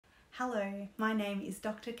Hello, my name is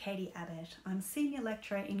Dr. Katy Abbott. I'm Senior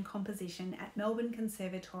Lecturer in Composition at Melbourne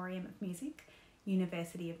Conservatorium of Music,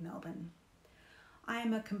 University of Melbourne. I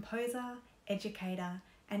am a composer, educator,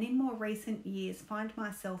 and in more recent years find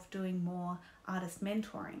myself doing more artist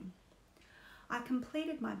mentoring. I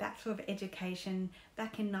completed my Bachelor of Education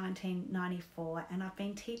back in 1994 and I've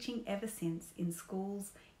been teaching ever since in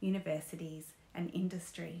schools, universities, and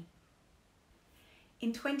industry.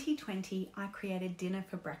 In 2020, I created Dinner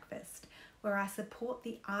for Breakfast, where I support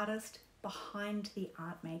the artist behind the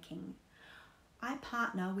art making. I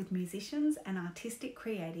partner with musicians and artistic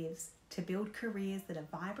creatives to build careers that are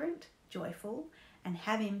vibrant, joyful, and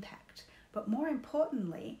have impact, but more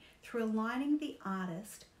importantly, through aligning the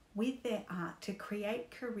artist with their art to create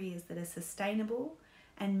careers that are sustainable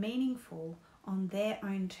and meaningful on their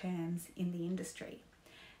own terms in the industry.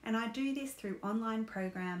 And I do this through online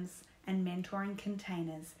programs and mentoring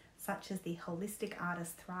containers such as the Holistic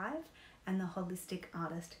Artist Thrive and the Holistic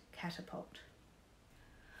Artist Catapult.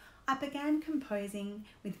 I began composing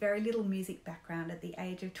with very little music background at the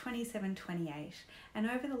age of 27-28 and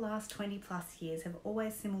over the last 20 plus years have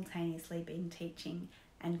always simultaneously been teaching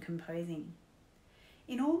and composing.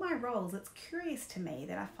 In all my roles, it's curious to me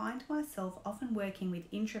that I find myself often working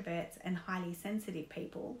with introverts and highly sensitive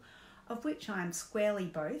people, of which I am squarely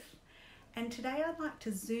both. And today I'd like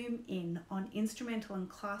to zoom in on instrumental and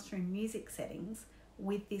classroom music settings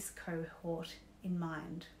with this cohort in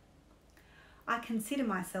mind. I consider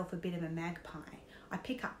myself a bit of a magpie. I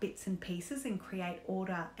pick up bits and pieces and create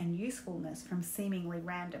order and usefulness from seemingly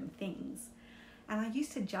random things. And I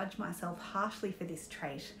used to judge myself harshly for this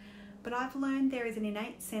trait, but I've learned there is an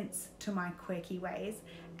innate sense to my quirky ways,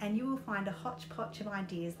 and you will find a hodgepodge of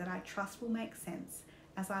ideas that I trust will make sense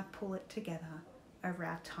as I pull it together over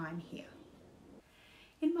our time here.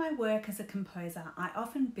 In my work as a composer, I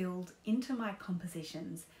often build into my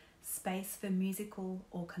compositions space for musical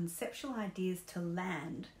or conceptual ideas to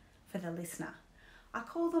land for the listener. I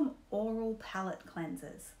call them oral palette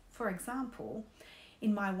cleansers. For example,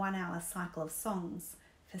 in my 1 hour cycle of songs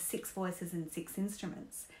for 6 voices and 6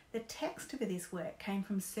 instruments, the text for this work came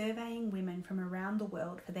from surveying women from around the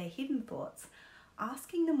world for their hidden thoughts,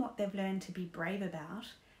 asking them what they've learned to be brave about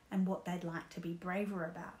and what they'd like to be braver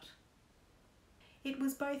about. It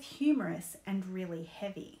was both humorous and really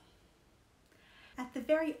heavy. At the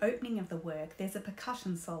very opening of the work, there's a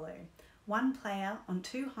percussion solo, 1 player on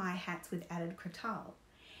 2 hi-hats with added crotale.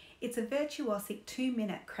 It's a virtuosic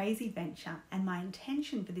 2-minute crazy venture, and my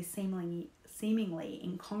intention for this seemingly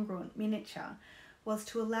incongruent miniature was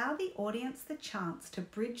to allow the audience the chance to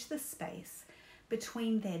bridge the space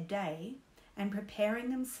between their day and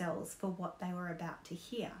preparing themselves for what they were about to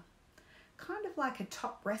hear. Kind of like a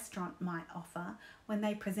top restaurant might offer when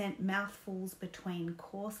they present mouthfuls between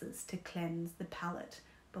courses to cleanse the palate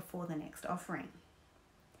before the next offering.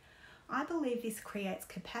 I believe this creates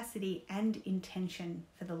capacity and intention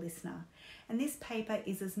for the listener, and this paper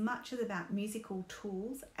is as much about musical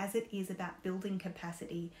tools as it is about building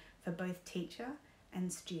capacity for both teacher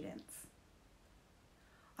and students.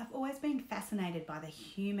 I've always been fascinated by the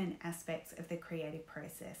human aspects of the creative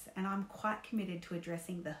process, and I'm quite committed to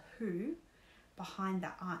addressing the who behind the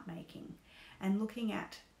art making and looking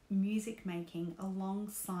at music making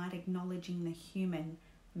alongside acknowledging the human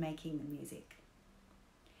making the music.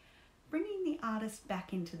 Bringing the artist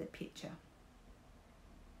back into the picture.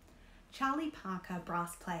 Charlie Parker,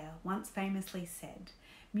 brass player, once famously said,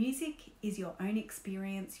 "Music is your own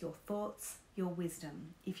experience, your thoughts, your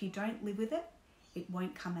wisdom. If you don't live with it, it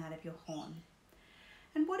won't come out of your horn."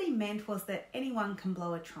 And what he meant was that anyone can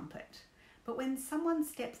blow a trumpet. But when someone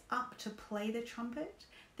steps up to play the trumpet,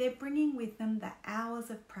 they're bringing with them the hours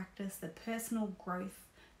of practice, the personal growth,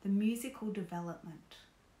 the musical development.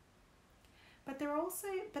 But they're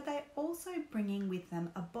also bringing with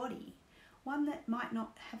them a body, one that might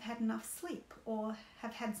not have had enough sleep or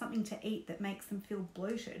have had something to eat that makes them feel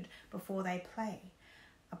bloated before they play,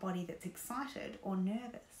 a body that's excited or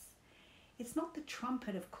nervous. It's not the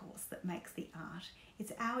trumpet, of course, that makes the art.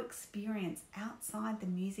 It's our experience outside the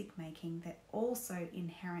music making that also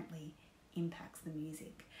inherently impacts the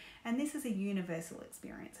music. And this is a universal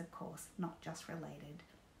experience, of course, not just related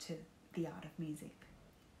to the art of music.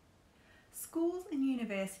 Schools and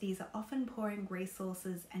universities are often pouring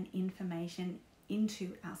resources and information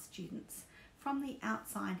into our students from the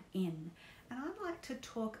outside in. And I'd like to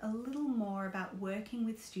talk a little more about working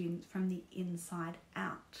with students from the inside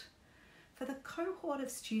out. For the cohort of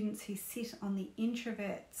students who sit on the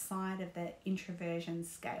introvert side of the introversion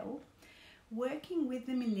scale, working with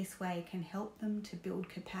them in this way can help them to build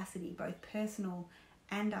capacity, both personal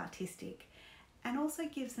and artistic, and also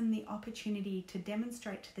gives them the opportunity to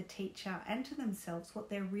demonstrate to the teacher and to themselves what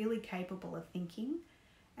they're really capable of thinking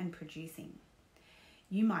and producing.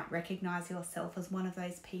 You might recognise yourself as one of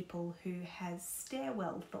those people who has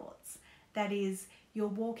stairwell thoughts. That is, you're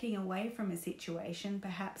walking away from a situation,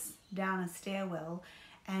 perhaps down a stairwell,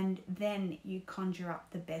 and then you conjure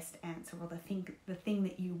up the best answer or the thing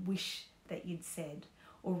that you wish that you'd said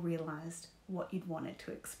or realised what you'd wanted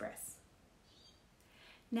to express.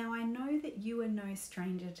 Now, I know that you are no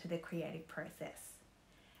stranger to the creative process,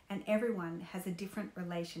 and everyone has a different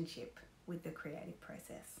relationship with the creative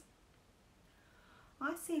process.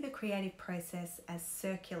 I see the creative process as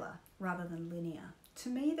circular rather than linear. To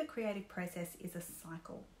me, the creative process is a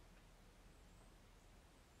cycle.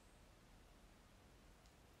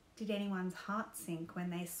 Did anyone's heart sink when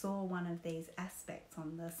they saw one of these aspects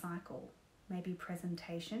on the cycle? Maybe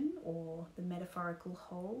presentation or the metaphorical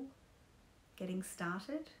whole, getting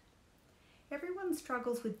started? Everyone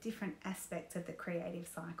struggles with different aspects of the creative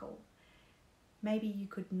cycle. Maybe you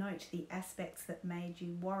could note the aspects that made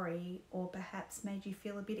you worry or perhaps made you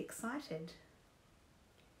feel a bit excited.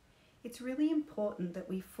 It's really important that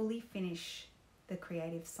we fully finish the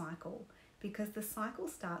creative cycle because the cycle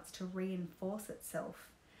starts to reinforce itself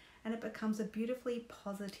and it becomes a beautifully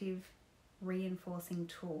positive reinforcing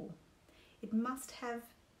tool. It must have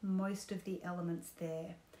most of the elements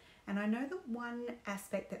there. And I know that one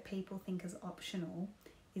aspect that people think is optional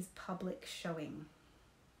is public showing.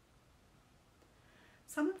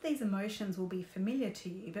 Some of these emotions will be familiar to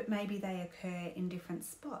you, but maybe they occur in different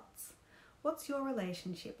spots. What's your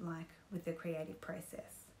relationship like with the creative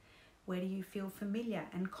process? Where do you feel familiar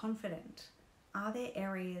and confident? Are there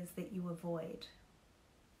areas that you avoid?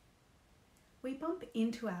 We bump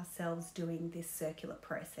into ourselves doing this circular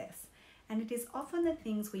process, and it is often the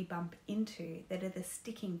things we bump into that are the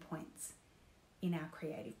sticking points in our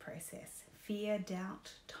creative process. Fear,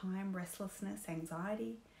 doubt, time, restlessness,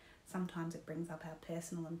 anxiety. Sometimes it brings up our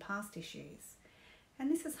personal and past issues. And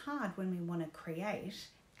this is hard when we want to create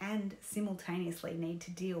and simultaneously need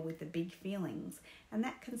to deal with the big feelings, and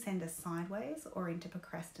that can send us sideways or into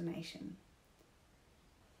procrastination.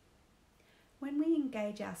 When we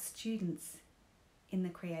engage our students in the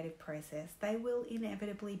creative process, they will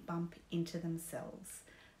inevitably bump into themselves.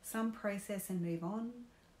 Some process and move on,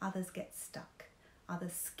 others get stuck,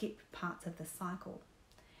 others skip parts of the cycle.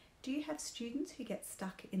 Do you have students who get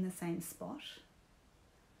stuck in the same spot?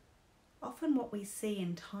 Often what we see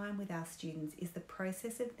in time with our students is the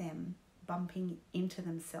process of them bumping into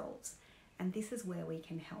themselves, and this is where we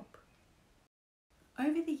can help.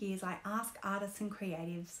 Over the years, I ask artists and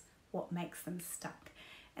creatives what makes them stuck.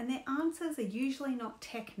 And their answers are usually not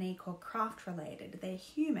technique or craft related, they're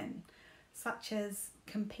human, such as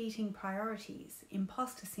competing priorities,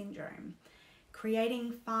 imposter syndrome,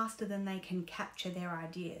 creating faster than they can capture their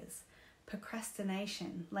ideas,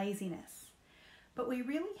 procrastination, laziness. But we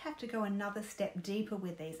really have to go another step deeper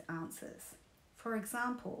with these answers. For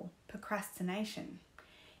example, procrastination.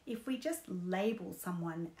 If we just label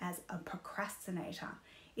someone as a procrastinator,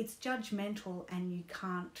 it's judgmental and you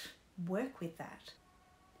can't work with that.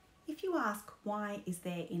 If you ask why is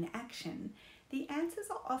there inaction, the answers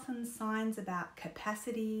are often signs about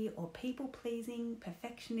capacity or people-pleasing,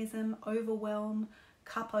 perfectionism, overwhelm,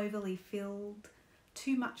 cup overly filled,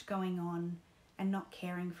 too much going on, and not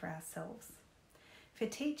caring for ourselves. For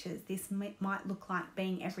teachers, this might look like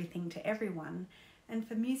being everything to everyone, and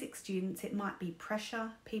for music students, it might be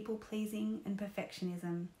pressure, people-pleasing, and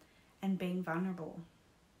perfectionism, and being vulnerable.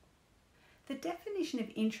 The definition of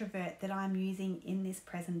introvert that I'm using in this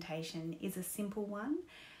presentation is a simple one,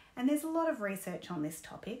 and there's a lot of research on this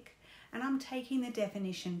topic, and I'm taking the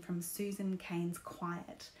definition from Susan Cain's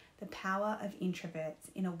Quiet, The Power of Introverts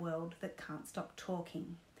in a World That Can't Stop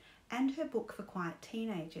Talking, and her book for quiet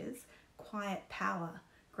teenagers, Quiet Power,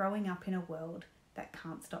 Growing Up in a World That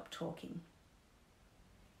Can't Stop Talking.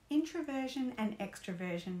 Introversion and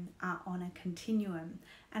extroversion are on a continuum,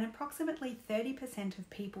 and approximately 30% of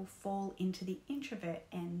people fall into the introvert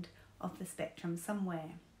end of the spectrum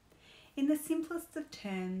somewhere. In the simplest of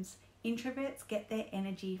terms, introverts get their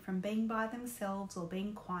energy from being by themselves or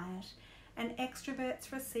being quiet, and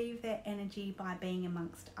extroverts receive their energy by being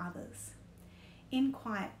amongst others. In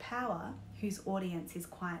Quiet Power, whose audience is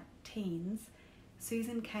quiet teens,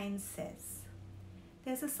 Susan Cain says,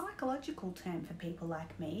 "There's a psychological term for people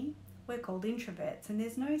like me. We're called introverts, and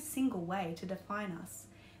there's no single way to define us.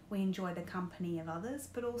 We enjoy the company of others,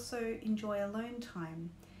 but also enjoy alone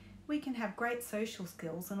time. We can have great social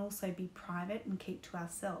skills and also be private and keep to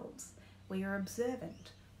ourselves. We are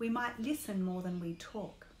observant. We might listen more than we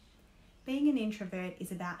talk. Being an introvert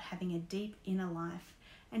is about having a deep inner life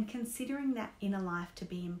and considering that inner life to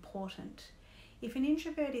be important. If an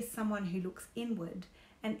introvert is someone who looks inward,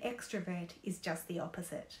 an extrovert is just the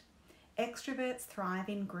opposite. Extroverts thrive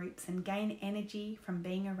in groups and gain energy from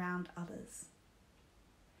being around others.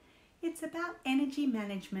 It's about energy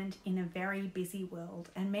management in a very busy world,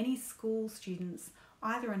 and many school students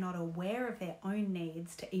either are not aware of their own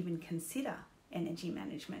needs to even consider energy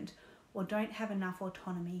management or don't have enough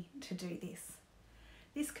autonomy to do this.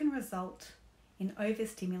 This can result in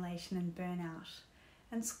overstimulation and burnout,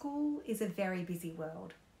 and school is a very busy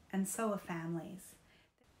world, and so are families.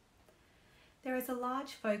 There is a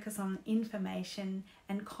large focus on information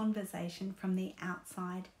and conversation from the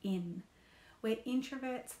outside in, where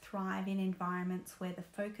introverts thrive in environments where the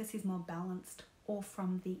focus is more balanced or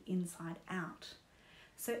from the inside out.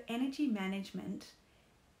 So energy management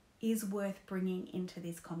is worth bringing into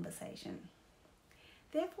this conversation.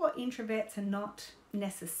 Therefore, introverts are not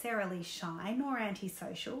necessarily shy nor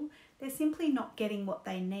antisocial. They're simply not getting what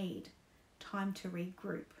they need, time to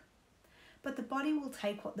regroup. But the body will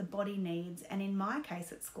take what the body needs, and in my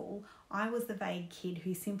case at school, I was the vague kid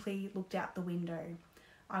who simply looked out the window.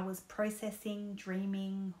 I was processing,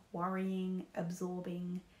 dreaming, worrying,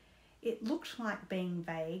 absorbing. It looked like being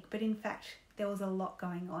vague, but in fact, there was a lot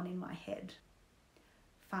going on in my head.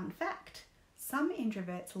 Fun fact, some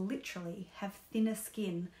introverts literally have thinner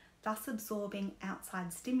skin, thus absorbing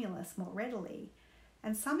outside stimulus more readily.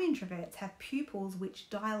 And some introverts have pupils which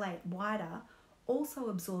dilate wider, also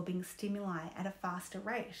absorbing stimuli at a faster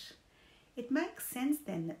rate. It makes sense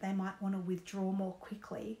then that they might want to withdraw more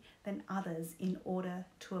quickly than others in order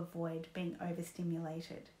to avoid being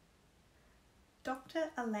overstimulated. Dr.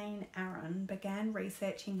 Elaine Aron began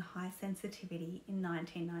researching high sensitivity in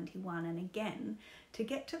 1991, and again, to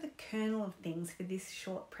get to the kernel of things for this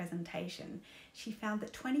short presentation, she found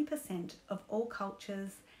that 20% of all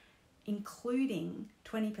cultures, including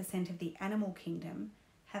 20% of the animal kingdom,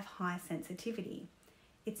 have high sensitivity.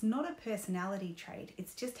 It's not a personality trait,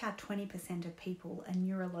 it's just how 20% of people are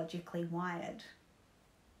neurologically wired.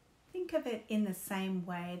 Think of it in the same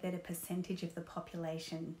way that a percentage of the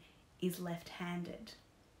population is left-handed.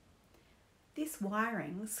 This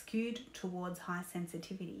wiring, skewed towards high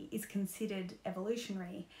sensitivity, is considered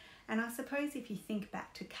evolutionary, and I suppose if you think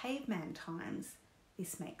back to caveman times,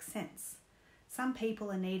 this makes sense. Some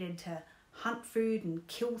people are needed to hunt food and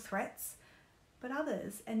kill threats, but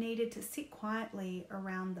others are needed to sit quietly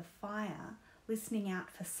around the fire, listening out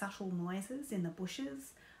for subtle noises in the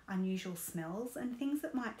bushes, unusual smells, and things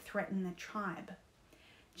that might threaten the tribe.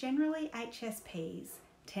 Generally, HSPs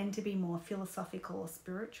tend to be more philosophical or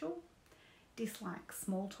spiritual, dislike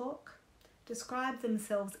small talk, describe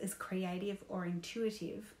themselves as creative or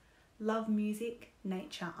intuitive, love music,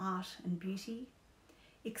 nature, art, and beauty,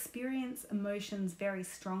 experience emotions very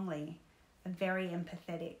strongly, are very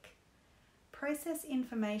empathetic, process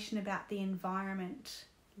information about the environment,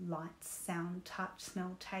 light, sound, touch,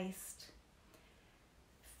 smell, taste,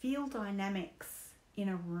 feel dynamics in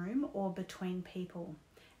a room or between people,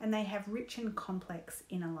 and they have rich and complex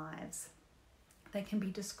inner lives. They can be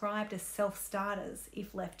described as self-starters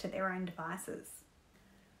if left to their own devices.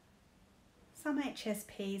 Some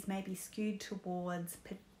HSPs may be skewed towards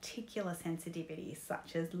particular sensitivities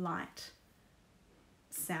such as light,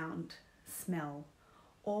 sound, smell,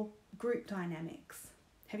 or group dynamics.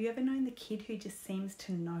 Have you ever known the kid who just seems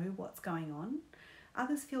to know what's going on?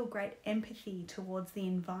 Others feel great empathy towards the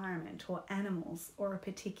environment or animals or a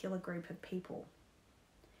particular group of people.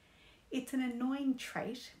 It's an annoying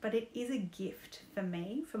trait, but it is a gift for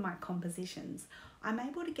me, for my compositions. I'm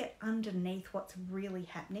able to get underneath what's really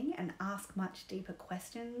happening and ask much deeper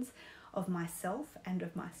questions of myself and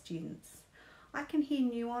of my students. I can hear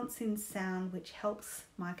nuance in sound which helps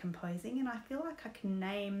my composing, and I feel like I can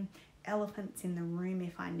name elephants in the room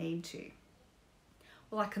if I need to.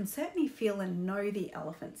 Well, I can certainly feel and know the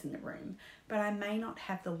elephants in the room, but I may not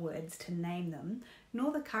have the words to name them,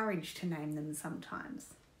 nor the courage to name them sometimes.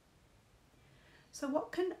 So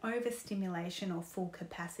what can overstimulation or full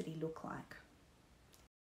capacity look like?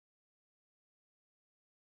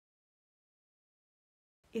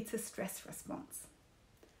 It's a stress response.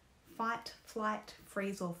 Fight, flight,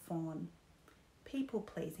 freeze or fawn.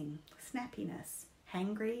 People-pleasing, snappiness,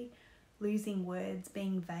 hangry, losing words,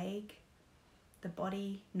 being vague. The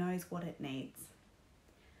body knows what it needs.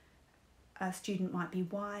 A student might be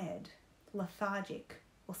wired, lethargic,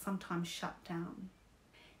 or sometimes shut down.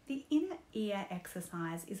 The inner ear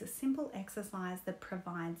exercise is a simple exercise that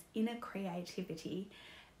provides inner creativity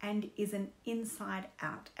and is an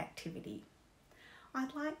inside-out activity.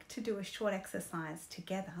 I'd like to do a short exercise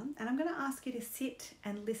together, and I'm going to ask you to sit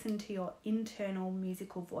and listen to your internal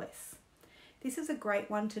musical voice. This is a great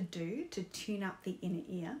one to do to tune up the inner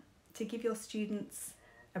ear, to give your students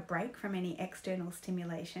a break from any external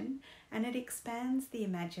stimulation, and it expands the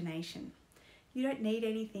imagination. You don't need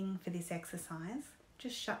anything for this exercise,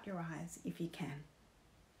 just shut your eyes if you can.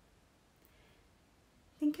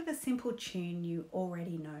 Think of a simple tune you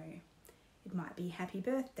already know. It might be Happy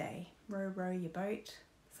Birthday, Row Row Your Boat,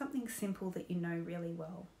 something simple that you know really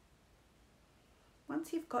well.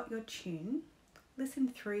 Once you've got your tune, listen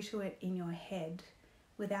through to it in your head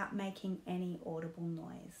without making any audible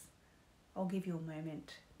noise. I'll give you a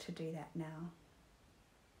moment to do that now.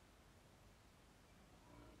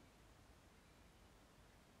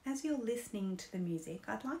 As you're listening to the music,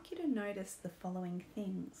 I'd like you to notice the following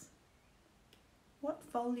things. What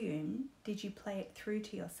volume did you play it through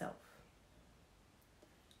to yourself?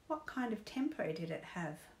 What kind of tempo did it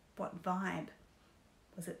have? What vibe?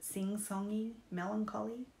 Was it sing-songy,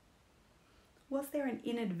 melancholy? Was there an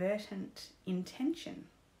inadvertent intention?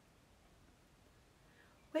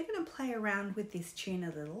 We're going to play around with this tune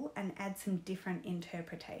a little and add some different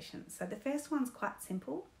interpretations. So the first one's quite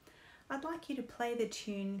simple. I'd like you to play the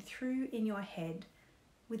tune through in your head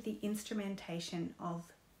with the instrumentation of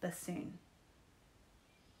bassoon.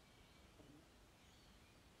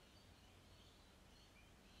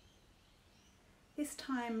 This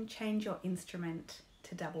time, change your instrument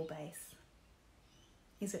to double bass.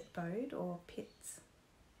 Is it bowed or pits?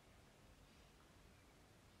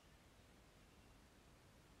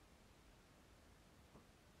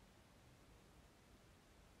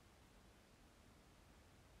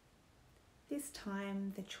 This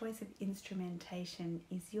time, the choice of instrumentation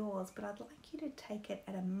is yours, but I'd like you to take it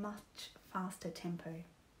at a much faster tempo.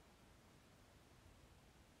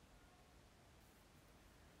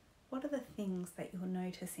 What are the things that you're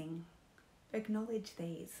noticing? Acknowledge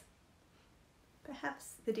these.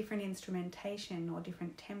 Perhaps the different instrumentation or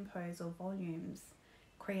different tempos or volumes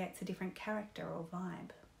creates a different character or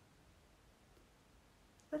vibe.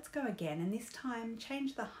 Let's go again, and this time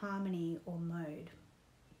change the harmony or mode.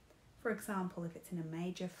 For example, if it's in a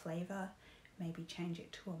major flavour, maybe change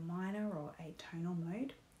it to a minor or atonal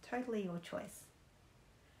mode, totally your choice.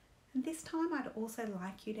 And this time I'd also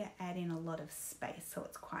like you to add in a lot of space so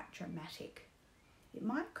it's quite dramatic. It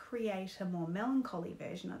might create a more melancholy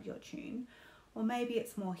version of your tune, or maybe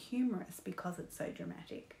it's more humorous because it's so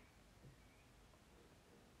dramatic.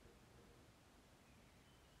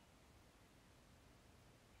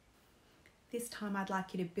 This time I'd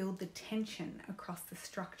like you to build the tension across the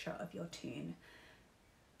structure of your tune.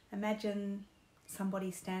 Imagine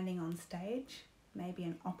somebody standing on stage, maybe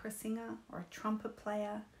an opera singer or a trumpet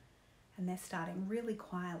player, and they're starting really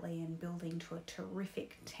quietly and building to a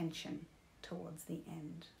terrific tension towards the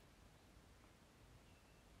end.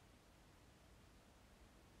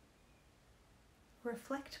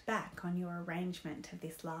 Reflect back on your arrangement of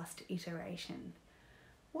this last iteration.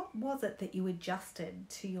 What was it that you adjusted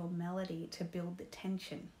to your melody to build the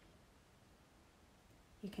tension?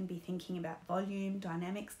 You can be thinking about volume,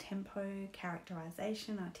 dynamics, tempo,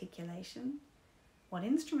 characterization, articulation. What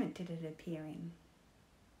instrument did it appear in?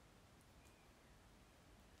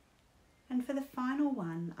 And for the final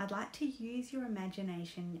one, I'd like to use your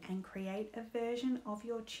imagination and create a version of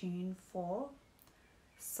your tune for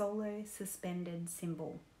solo suspended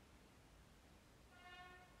cymbal.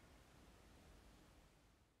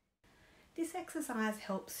 This exercise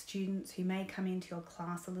helps students who may come into your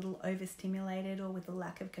class a little overstimulated or with a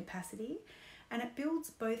lack of capacity, and it builds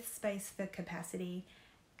both space for capacity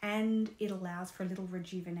and it allows for a little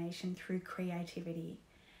rejuvenation through creativity.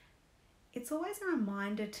 It's always a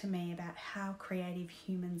reminder to me about how creative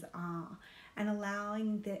humans are and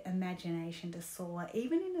allowing the imagination to soar,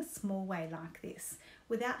 even in a small way like this,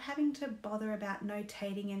 without having to bother about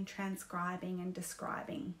notating and transcribing and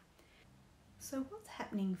describing. So what's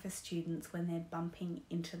happening for students when they're bumping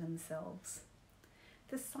into themselves?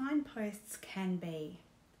 The signposts can be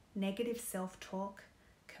negative self-talk,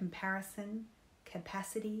 comparison,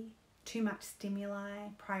 capacity, too much stimuli,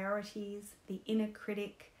 priorities, the inner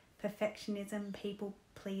critic, perfectionism,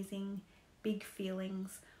 people-pleasing, big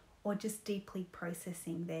feelings, or just deeply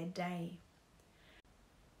processing their day.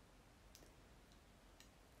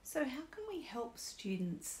 So how can we help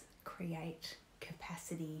students create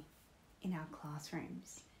capacity in our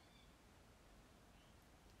classrooms?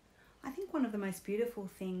 I think one of the most beautiful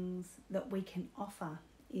things that we can offer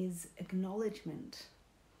is acknowledgement.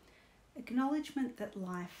 Acknowledgement that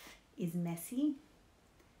life is messy.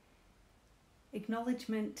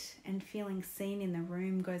 Acknowledgement and feeling seen in the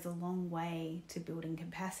room goes a long way to building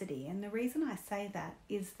capacity. And the reason I say that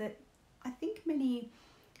is that I think many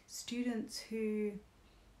students who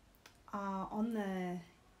are on the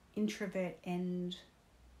introvert end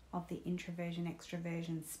of the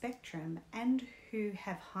introversion-extroversion spectrum and who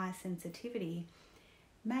have high sensitivity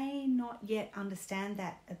may not yet understand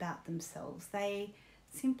that about themselves. They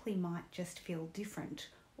simply might just feel different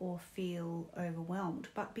or feel overwhelmed,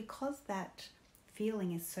 but because that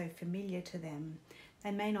feeling is so familiar to them,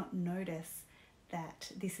 they may not notice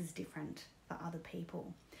that this is different for other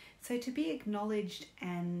people. So to be acknowledged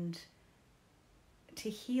and to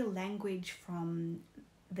hear language from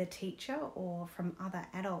the teacher or from other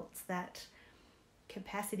adults that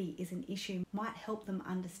capacity is an issue might help them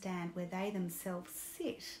understand where they themselves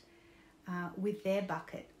sit with their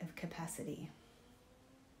bucket of capacity.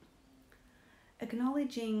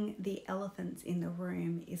 Acknowledging the elephants in the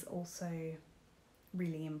room is also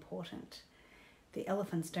really important. The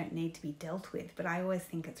elephants don't need to be dealt with, but I always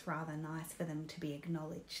think it's rather nice for them to be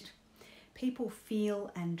acknowledged. People feel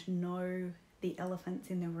and know the elephants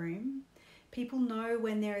in the room. People know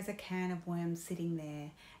when there is a can of worms sitting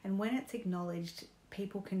there, and when it's acknowledged,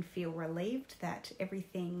 people can feel relieved that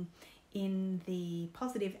everything in the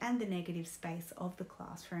positive and the negative space of the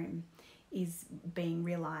classroom is being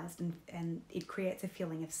realised, and it creates a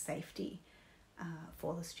feeling of safety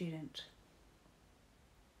for the student.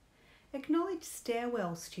 Acknowledge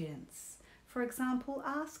stairwell students. For example,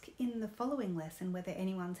 ask in the following lesson whether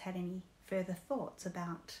anyone's had any further thoughts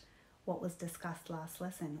about what was discussed last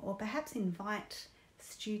lesson, or perhaps invite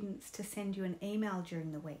students to send you an email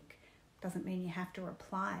during the week. Doesn't mean you have to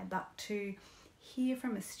reply, but to hear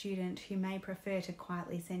from a student who may prefer to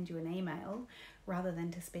quietly send you an email rather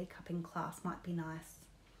than to speak up in class might be nice.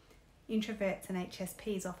 Introverts and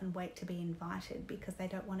HSPs often wait to be invited because they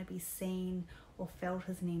don't want to be seen or felt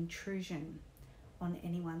as an intrusion on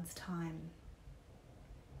anyone's time.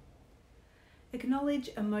 Acknowledge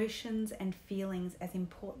emotions and feelings as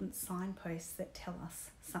important signposts that tell us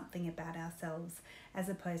something about ourselves, as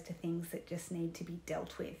opposed to things that just need to be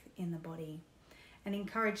dealt with in the body. And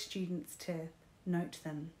encourage students to note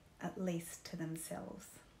them, at least to themselves.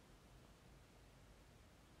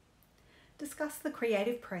 Discuss the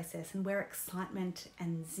creative process and where excitement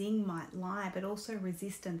and zing might lie, but also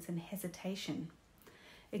resistance and hesitation.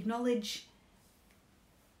 Acknowledge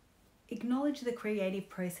the creative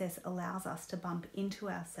process allows us to bump into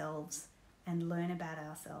ourselves and learn about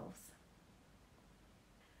ourselves.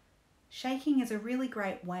 Shaking is a really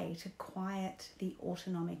great way to quiet the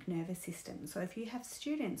autonomic nervous system. So if you have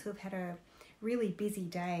students who have had a really busy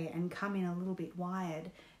day and come in a little bit wired,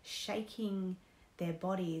 shaking their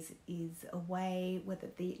bodies is a way where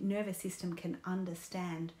the nervous system can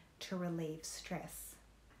understand to relieve stress.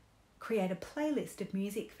 Create a playlist of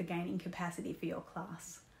music for gaining capacity for your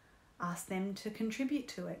class. Ask them to contribute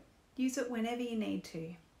to it. Use it whenever you need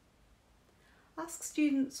to. Ask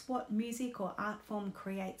students what music or art form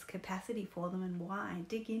creates capacity for them and why.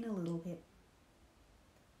 Dig in a little bit.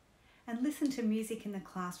 And listen to music in the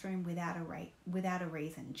classroom without a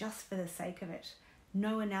reason, just for the sake of it.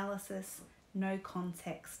 No analysis, no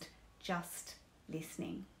context, just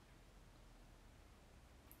listening.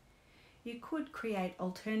 You could create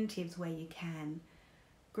alternatives where you can.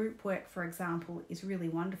 Group work, for example, is really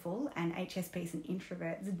wonderful, and HSPs and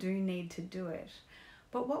introverts do need to do it.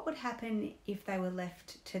 But what would happen if they were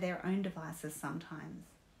left to their own devices sometimes?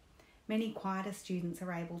 Many quieter students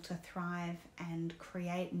are able to thrive and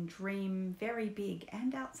create and dream very big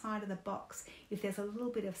and outside of the box if there's a little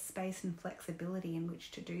bit of space and flexibility in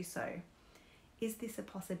which to do so. Is this a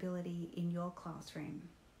possibility in your classroom?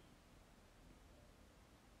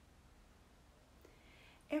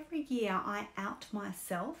 Every year I out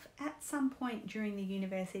myself at some point during the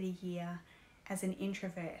university year as an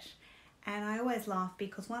introvert. And I always laugh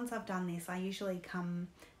because once I've done this, I usually come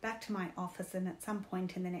back to my office and at some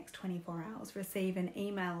point in the next 24 hours receive an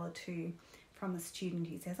email or two from a student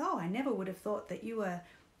who says, "Oh, I never would have thought that you were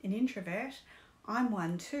an introvert. I'm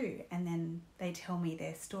one too." And then they tell me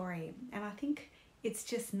their story. And I think it's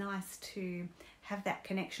just nice to have that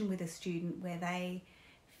connection with a student where they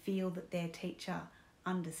feel that their teacher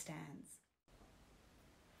understands.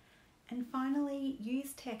 And finally,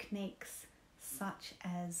 use techniques such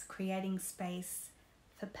as creating space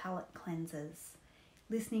for palate cleansers,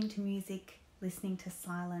 listening to music, listening to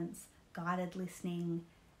silence, guided listening,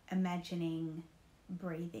 imagining,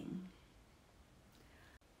 breathing.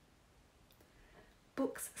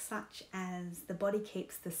 Books such as The Body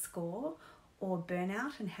Keeps the Score or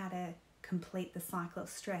Burnout and How to Complete the Cycle of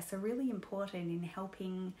Stress are really important in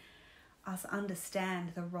helping us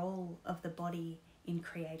understand the role of the body in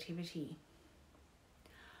creativity.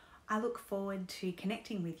 I look forward to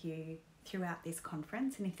connecting with you throughout this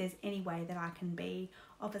conference, and if there's any way that I can be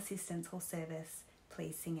of assistance or service,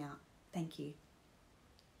 please sing out. Thank you.